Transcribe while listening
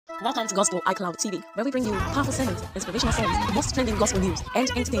Welcome to Gospel iCloud TV, where we bring you powerful sermons, inspirational songs, most trending gospel news, and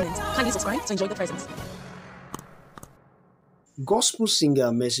entertainment. Kindly subscribe to enjoy the presence. Gospel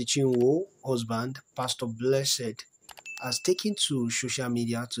singer Mercy Chinwo husband, Pastor Blessed, has taken to social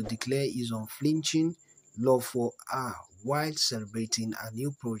media to declare his unflinching love for her while celebrating a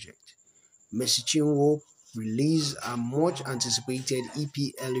new project. Mercy Chinwo released a much-anticipated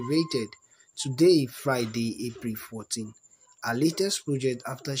EP Elevated today, Friday, April 14. Her latest project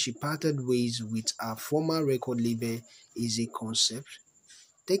after she parted ways with her former record label is a concept.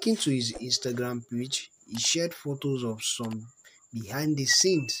 Taking to his Instagram page, he shared photos of some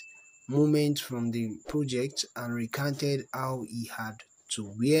behind-the-scenes moments from the project and recounted how he had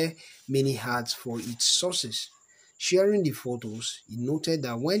to wear many hats for its success. Sharing the photos, he noted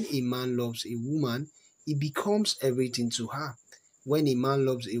that when a man loves a woman, he becomes everything to her. When a man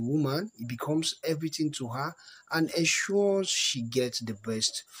loves a woman, he becomes everything to her and ensures she gets the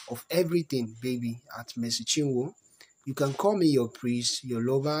best of everything, baby, at Mercy Chinwo. You can call me your priest, your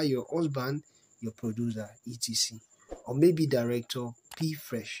lover, your husband, your producer, etc. Or maybe director P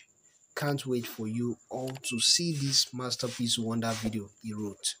Fresh. Can't wait for you all to see this masterpiece wonder video he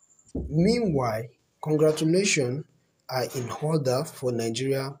wrote. Meanwhile, congratulations are in order for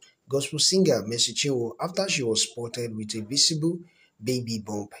Nigeria gospel singer Mercy Chinwo after she was spotted with a visible baby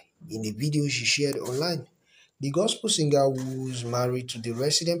bump in a video she shared online. The gospel singer, who is married to the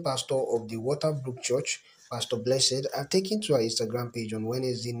resident pastor of the Waterbrook Church, Pastor Blessed, had taken to her Instagram page on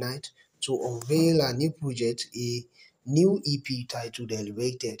Wednesday night to unveil her new project, a new EP titled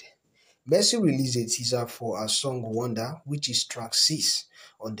Elevated. Mercy released a teaser for her song Wonder, which is track 6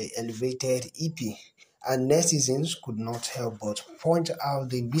 on the Elevated EP, and netizens could not help but point out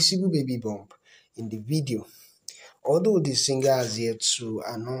the visible baby bump in the video. Although the singer has yet to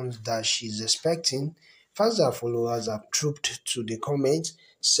announce that she's expecting, fans and followers have trooped to the comment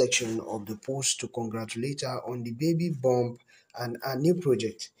section of the post to congratulate her on the baby bump and her new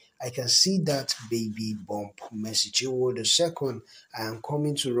project. I can see that baby bump, Mercy Chinwo II. I am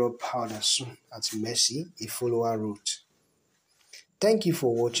coming to rub powder soon at Mercy, a follower wrote. Thank you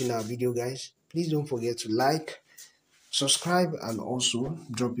for watching our video, guys. Please don't forget to like, subscribe, and also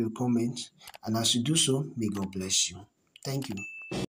drop your comments. And as you do so, may God bless you. Thank you.